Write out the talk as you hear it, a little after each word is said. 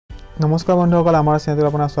নমস্কাৰ বন্ধুসকল আমাৰ চেনেলত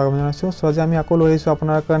আপোনাক স্বাগত জনাইছো সো আজি আমি আকৌ লৈ আহিছো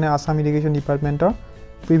আপোনাৰ কাৰণে আসাম ইৰিগেশ্যন ডিপাৰ্টমেন্টৰ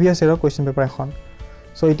প্ৰিভিয়াস ইয়াৰৰ কোৱেশ্চন পেপাৰ এখন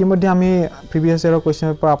সো ইতিমধ্যে আমি প্ৰিভিয়াস ইয়াৰৰ কোৱেশ্চন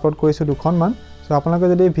পেপাৰ আপলোড কৰিছো দুখন মান সো আপোনালোকে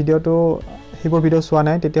যদি ভিডিওটো হিবৰ ভিডিও চোৱা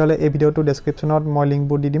নাই তেতিয়াহলে এই ভিডিওটো ডেসক্ৰিপচনত মই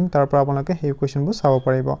লিংকবোৰ দি দিম তাৰ পৰা আপোনালোকে এই কোৱেশ্চনবোৰ চাব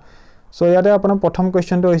পাৰিব সো ইয়াতে আপোনাৰ প্ৰথম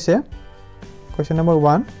কোৱেশ্চনটো হৈছে question number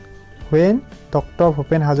 1 when Dr.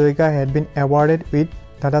 Bhupen Hazarika had been awarded with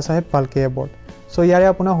Dada Saheb Phalke Award so yare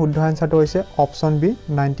apuna শুদ্ধ আনসাৰটো হৈছে অপচন বি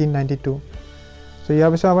 1992 so ইয়াৰ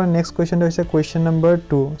পিছত আমাৰ নেক্সট কোৱেশ্চনটো হৈছে কোৱেশ্চন নম্বৰ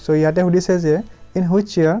 2 so ইয়াতে সুধিছে যে in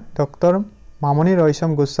which year Dr. Mamoni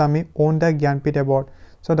Roysom Goswami won the GyanPit Award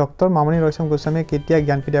so Dr. Mamoni Roysom Goswami কেতিয়া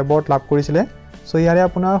GyanPit Award লাভ কৰিছিলে so ইয়াৰে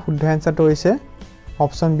আপোনাৰ শুদ্ধ আনসাৰটো হৈছে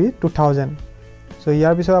অপচন বি 2000 so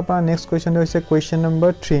ইয়াৰ পিছত আপোনাৰ নেক্সট কোৱেশ্চনটো হৈছে কোৱেশ্চন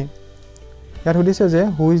নম্বৰ 3 ইয়াত সুধিছে যে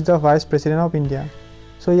who is the vice president of India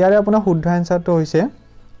so ইয়াৰে আপোনাৰ শুদ্ধ আনসাৰটো হৈছে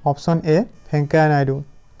অপচন এ ভেংকায়া নাইডু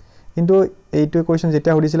কিন্তু এইটো কোৱেশ্চন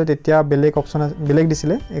যেতিয়া সুধিছিলে তেতিয়া বেলেগ অপচন বেলেগ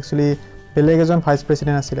দিছিলে একচুয়ালি বেলেগ এজন ভাইস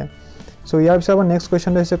প্ৰেসিডেন্ট আছিল সো ইয়াৰ পিছত আমাৰ নেক্সট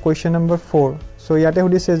কোৱেশ্চনটো হৈছে কোৱেশ্চন নম্বৰ 4 সো ইয়াতে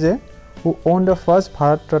সুধিছে যে who won the first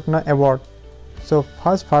Bharat Ratna award so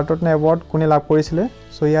first Bharat Ratna award কোনে লাভ কৰিছিলে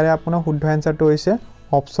সো ইয়াৰে আপোনাৰ শুদ্ধ আনসাৰটো হৈছে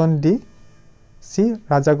অপচন ডি সি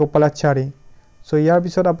ৰাজাগোপালাচাৰী সো ইয়াৰ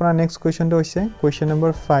পিছত আপোনাৰ নেক্সট কোৱেশ্চনটো হৈছে কোৱেশ্চন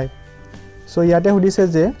নম্বৰ 5 সো ইয়াতে সুধিছে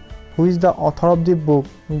যে who is the author of the book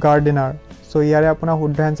Gardener so ইয়াৰে আপোনাৰ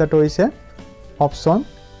শুদ্ধ আনসাৰটো হৈছে অপচন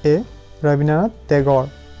এ ৰবীন্দ্ৰনাথ টেগৰ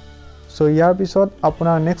so ইয়াৰ পিছত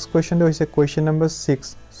আপোনাৰ নেক্সট কোৱেশ্চনটো হৈছে কোৱেশ্চন নম্বৰ 6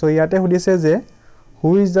 so ইয়াতে সুধিছে যে who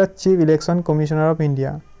is the chief election commissioner of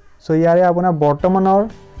India so ইয়াৰে আপোনাৰ বৰ্তমানৰ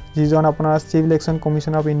যিজন আপোনাৰ chief election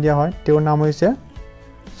commissioner of India হয় তেওঁৰ নাম হৈছে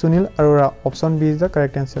Sunil Arora option B is the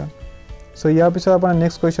correct answer so ইয়াৰ পিছত আপোনাৰ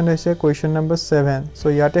নেক্সট কোৱেশ্চনটো হৈছে কোৱেশ্চন নম্বৰ 7 so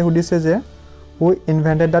ইয়াতে সুধিছে যে who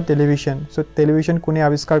invented the television so television কোনে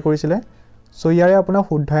আৱিষ্কাৰ কৰিছিলে so ইয়াৰে আপোনাৰ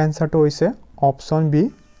শুদ্ধ আনসাৰটো হৈছে অপচন বি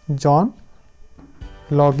জন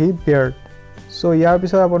লগি বেয়াৰ্ড so ইয়াৰ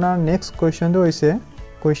পিছত আপোনাৰ নেক্সট কোৱেশ্চনটো হৈছে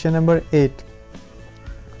কোৱেশ্চন নম্বৰ 8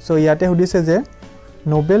 so ইয়াতে সুধিছে যে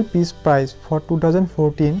Nobel Peace Prize for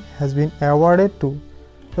 2014 has been awarded to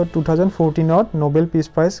so 2014 to Nobel Peace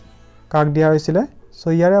Prize কাক দিয়া হৈছিল so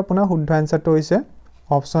ইয়াৰে আপোনাৰ শুদ্ধ আনসাৰটো হৈছে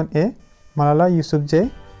option A Malala Yousafzai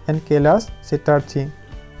and Kailash Satyarthi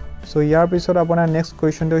so ইয়াৰ পিছত আপোনাৰ নেক্সট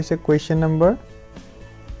কোৱেশ্চনটো হৈছে কোৱেশ্চন নম্বৰ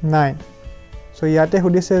 9 so ইয়াতে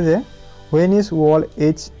সুধিছে যে when is World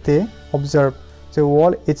AIDS Day observed so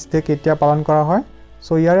World AIDS Day কেতিয়া পালন কৰা হয়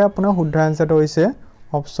so ইয়াৰে আপোনাৰ শুদ্ধ আনসাৰটো হৈছে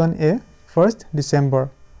অপচন এ 1st December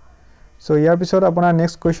so ইয়াৰ পিছত আপোনাৰ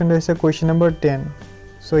নেক্সট কোৱেশ্চনটো হৈছে কোৱেশ্চন নম্বৰ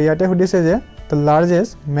 10 so ইয়াতে সুধিছে যে the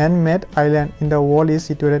largest man-made island in the world is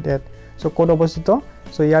situated at so ক'ত অৱস্থিত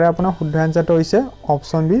so ইয়াৰে আপোনাৰ শুদ্ধ আনসাৰটো হৈছে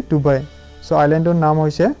অপচন বি ডুবাই so আইল্যান্ডৰ নাম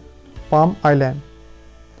হৈছে পাম আইল্যান্ড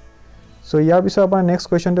so ইয়াৰ পিছত আপোনাৰ নেক্সট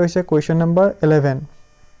কোৱেশ্চনটো হৈছে কোৱেশ্চন নম্বৰ 11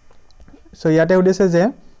 so ইয়াতে সুধিছে যে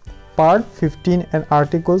part 15 and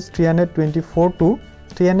articles 324 to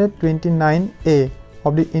 329A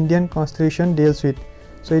of the Indian Constitution deals with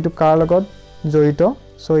so এইটো কাৰ লগত জড়িত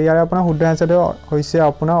so ইয়াৰে আপোনাৰ শুদ্ধ আনসাৰটো হৈছে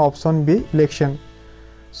আপোনাৰ option B election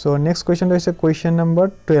so next কোৱেশ্চনটো হৈছে কোৱেশ্চন নম্বৰ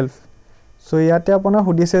 12 so ইয়াতে আপোনাৰ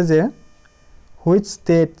সুধিছে যে which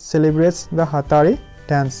state celebrates the Hatari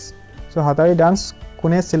dance so Hatari dance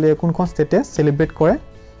কোনখন ষ্টেটে সেলিব্ৰেট কৰে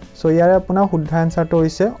so ইয়াৰে আপোনাৰ শুদ্ধ আনসাৰটো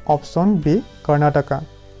হৈছে অপচন বি কৰ্ণাটকা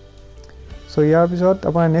so ইয়াৰ পিছত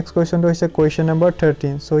আপোনাৰ নেক্সট কোৱেশ্চনটো হৈছে কোৱেশ্চন নম্বৰ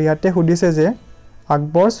 13 so ইয়াতে সুধিছে যে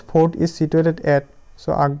আকবৰ's fort is situated at so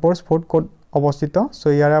আকবৰ's fort ক'ত অৱস্থিত so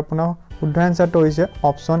ইয়াৰে আপোনাৰ শুদ্ধ আনসাৰটো হৈছে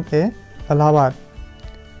অপচন এ এলাহাবাদ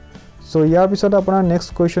so ইয়াৰ পিছত আপোনাৰ নেক্সট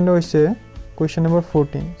কোৱেশ্চনটো হৈছে কোৱেশ্চন নম্বৰ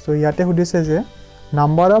 14 so ইয়াতে সুধিছে যে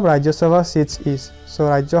number of Rajya Sabha seats is so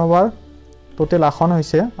ৰাজ্যসভাৰ টোটাল আসন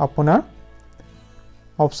হৈছে আপোনাৰ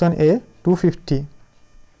অপচন এ 250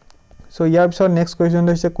 so ইয়াৰ পিছত নেক্সট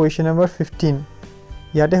কোৱেশ্চনটো হৈছে কোৱেশ্চন নম্বৰ 15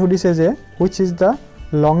 ইয়াতে সুধিছে যে which is the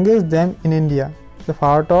longest dam in India so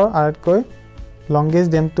ভাৰতৰ আটাইতকৈ longest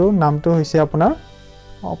dam টো নামটো হৈছে আপোনাৰ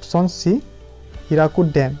অপচন সি হিৰাকুড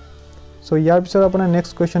ড্যাম so ইয়াৰ পিছত আপোনাৰ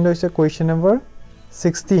নেক্সট কোৱেশ্চনটো হৈছে কোৱেশ্চন নম্বৰ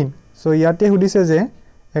 16 so ইয়াতে সুধিছে যে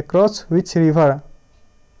across which river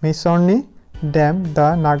Meisoni dam the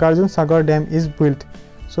Nagarjun Sagar dam is built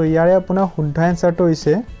so ইয়াৰে আপোনাৰ শুদ্ধ আনসাৰটো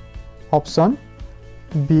হৈছে অপচন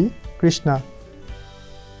বি কৃষ্ণা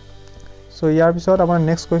so ইয়াৰ পিছত আপোনাৰ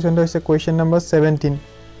নেক্সট কোৱেশ্চনটো হৈছে কোৱেশ্চন নম্বৰ 17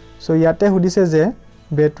 so ইয়াতে সুধিছে যে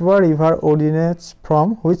Betwa river originates from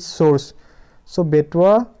which source so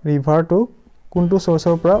Betwa river to কোনটো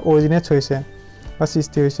সোৰ্সৰ পৰা অৰিজিনেট হৈছে বা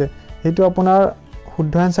সৃষ্টি হৈছে হেতু আপোনাৰ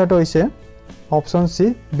শুদ্ধ আনসাৰটো হৈছে অপচন সি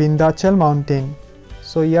বিন্ধ্যাচল মাউন্টেইন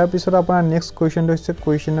so ইয়াৰ পিছত আপোনাৰ নেক্সট কোৱেশ্চনটো হৈছে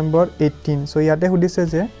কোৱেশ্চন নম্বৰ 18 so ইয়াতে সুধিছে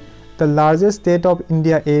যে the largest state of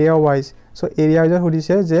India area wise so area wise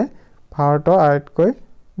সুধিছে যে ভাৰতৰ আটাইতকৈ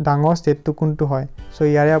ডাঙৰ ষ্টেটটো কোনটো হয় সো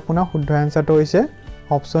ইয়াৰে আপোনাৰ শুদ্ধ এনসাৰটো হৈছে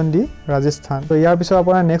অপচন ডি ৰাজস্থান সো ইয়াৰ পিছত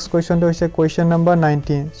আপোনাৰ নেক্সট কোৱেশ্চনটো হৈছে কোৱেশ্চন নম্বৰ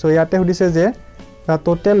 19 সো ইয়াতে সুধিছে যে the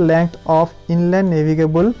total length of inland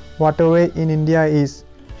navigable waterway in India is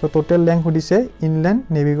so total length সুধিছে inland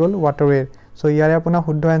navigable waterway সো ইয়াৰে আপোনাৰ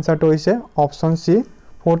শুদ্ধ এনসাৰটো হৈছে অপচন সি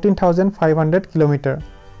 14500 কিলোমিটাৰ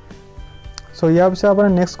সো ইয়াৰ পিছত আপোনাৰ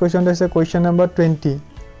নেক্সট কোৱেশ্চনটো হৈছে question number 20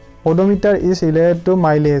 odometer is related to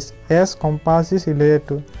mileage as compass is related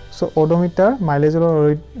to so odometer mileage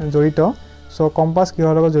জড়িত so compass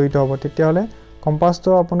কিহৰ লগত জড়িত হ'ব তেতিয়া হলে compass তো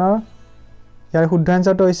আপোনাৰ ইয়াৰ শুদ্ধ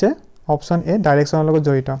এনসাৰটো হৈছে অপচন এ ডাইৰেকচনৰ লগত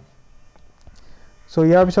জড়িত সো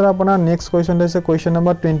ইয়াৰ পিছত আপোনাৰ নেক্সট কোৱেশ্চনটো হৈছে কোৱেশ্চন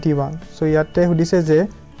নম্বৰ 21 সো ইয়াতে সুধিছে যে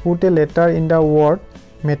put a letter in the word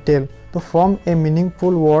metal to form a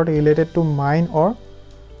meaningful word related to mind or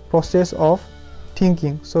process of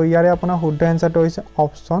thinking so ইয়াৰে আপোনাৰ শুদ্ধ এনসাৰটো হৈছে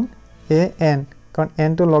অপচন এ এন কাৰণ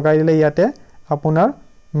এন টো লগাই দিলে ইয়াতে আপোনাৰ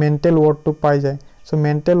মেন্টাল ওয়াৰ্ডটো পাই যায় সো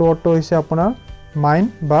মেন্টাল ওয়াৰ্ডটো হৈছে আপোনাৰ মাইন্ড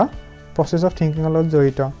বা প্ৰসেস অফ থিংকিং লগত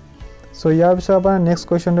জড়িত সো ইয়াৰ পিছত আপোনাৰ নেক্সট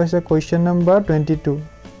কোৱেশ্চনটো হৈছে কোৱেশ্চন নম্বৰ 22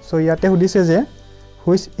 সো ইয়াতে সুধিছে যে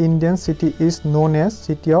which Indian city is known as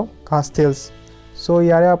city of castles so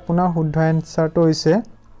ইয়াৰে আপোনাৰ শুদ্ধ এনসাৰটো হৈছে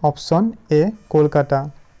অপচন এ কলকাতা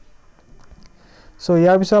সো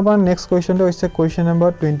ইয়াৰ পিছত আপোনাৰ নেক্সট কোৱেশ্চনটো হৈছে কোৱেশ্চন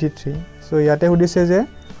নম্বৰ 23 সো ইয়াতে সুধিছে যে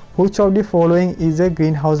which of the following is a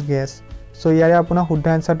greenhouse gas so ইয়াৰে আপোনাৰ শুদ্ধ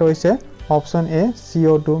এনসাৰটো হৈছে অপচন এ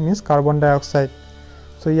CO2 means carbon dioxide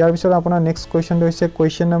so ইয়াৰ পিছত আপোনাৰ নেক্সট কোৱেশ্চনটো হৈছে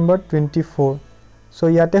কোৱেশ্চন নম্বৰ 24 সো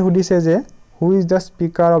ইয়াতে সুধিছে যে who is the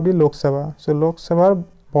speaker of the Lok Sabha so লোক সভাৰ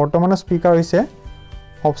বৰ্তমানৰ স্পিকাৰ হৈছে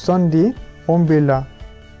option D Om Birla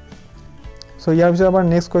so ইয়াৰ পিছত আপোনাৰ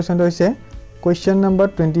নেক্সট কোৱেশ্চনটো হৈছে কোৱেশ্চন নম্বৰ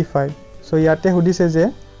 25 সো ইয়াতে সুধিছে যে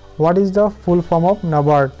what is the full form of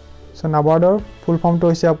NABARD so NABARDৰ ফুল ফৰ্মটো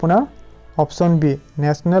হৈছে আপোনাৰ option B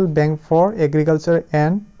national bank for agriculture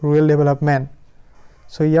and rural development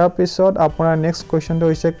so ইয়াৰ পিছত আপোনাৰ নেক্সট কোৱেশ্চনটো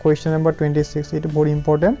হৈছে কোৱেশ্চন নম্বৰ 26 ইট বহুত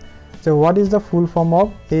ইম্পৰ্টেন্ট যে what is the full form of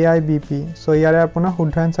AIBP so ইয়াৰে আপোনাৰ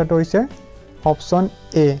শুদ্ধ এনসাৰটো হৈছে অপচন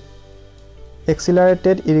এ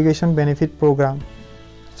Accelerated Irrigation Benefit Program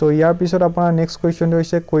so ইয়াৰ পিছত আপোনাৰ নেক্সট কোৱেশ্চনটো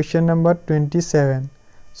হৈছে কোৱেশ্চন নম্বৰ 27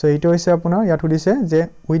 সো এইটো হৈছে আপোনাৰ ইয়াত সুধিছে যে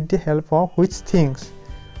with the help of which things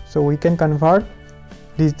so we can convert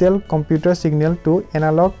digital computer signal to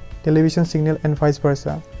analog television signal and vice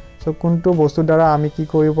versa so কোনটো বস্তুৰ দ্বাৰা আমি কি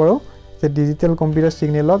কৰিব পাৰো যে digital computer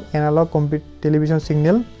সিগনেলক analogue television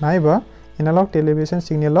signal নাইবা analogue television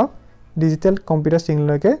সিগনেলক digital computer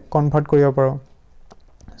সিগনেলকে convert কৰিব পাৰো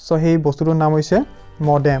সো সেই বস্তুটোৰ নাম হৈছে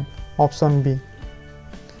মডেম অপচন বি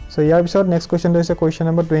সো ইয়াৰ পিছত নেক্সট কোৱেশ্চনটো হৈছে কোৱেশ্চন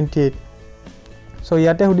নম্বৰ 28 সো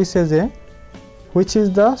ইয়াতে সুধিছে যে which is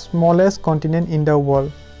the smallest continent in the world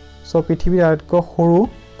so পৃথিৱীৰ আটাইতকৈ সৰু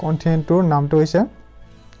কন্টিনেন্টৰ নামটো হৈছে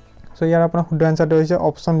সো ইয়াৰ আপোনাৰ শুদ্ধ এনসাৰটো হৈছে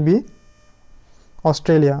অপচন বি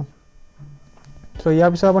অষ্ট্ৰেলিয়া সো ইয়াৰ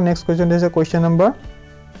পিছত আপোনাৰ নেক্সট কোৱেশ্চনটো হৈছে কোৱেশ্চন নম্বৰ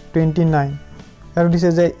 29 ইয়াত দিছে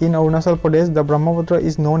যে in Arunachal Pradesh the Brahmaputra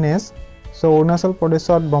is known as so Arunachal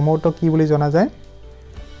প্ৰদেশত ব্ৰহ্মপুত্ৰ কি বুলি জনা যায়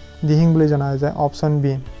দিহিং বুলি জনা যায় অপচন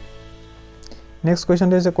বি নেক্সট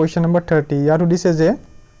কোৱেশ্চনটো হৈছে কোৱেশ্চন নম্বৰ 30 ইয়াত দিছে যে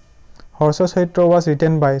হৰ্ষ চৰিত্ৰ was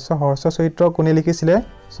written by so Harsh চৰিত্ৰ কোনে লিখিছিলে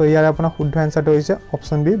সো ইয়াৰ আপোনাৰ শুদ্ধ এনসাৰটো হৈছে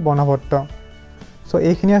অপচন বি বৰ্ণভট্ট সো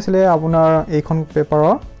এইখিনি আছিল আপোনাৰ এইখন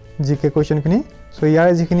পেপাৰৰ জিকে কোৱেশ্চনখিনি সো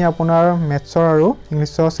ইয়াৰে যিখিনি আপোনাৰ মেথছৰ আৰু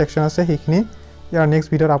ইংলিছৰ সেকশন আছে সেইখিনি ইয়াৰ নেক্সট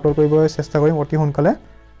ভিডিঅ'ত আপলোড কৰিব চেষ্টা কৰিম অতি সোনকালে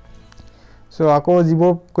সো আকৌ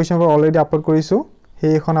যিবোৰ কোৱেশ্চনবোৰ অলৰেডি আপলোড কৰিছো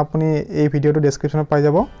সেইখন আপুনি এই ভিডিঅ'টো ডেসক্ৰিপচনত পাই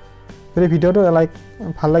যাব যদি ভিডিঅ'টো লাইক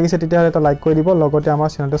ভাল লাগিছে তেতিয়া এটা লাইক কৰি দিব লগতে আমাৰ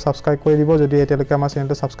চেনেলটো সাবস্ক্ৰাইব কৰি দিব যদি এতিয়ালৈকে আমাৰ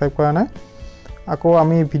চেনেলটো সাবস্ক্ৰাইব কৰা নাই আকৌ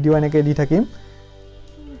আমি ভিডিঅ' এনেকৈ দি থাকিম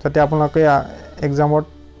যাতে আপোনালোকে এক্সামত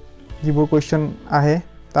যিবোৰ কোৱেশ্চন আহে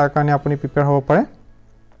তাৰ কাৰণে আপুনি প্ৰিপেয়াৰ হ'ব পাৰে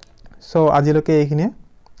সো আজিলৈকে এইখিনি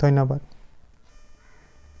ধন্যবাদ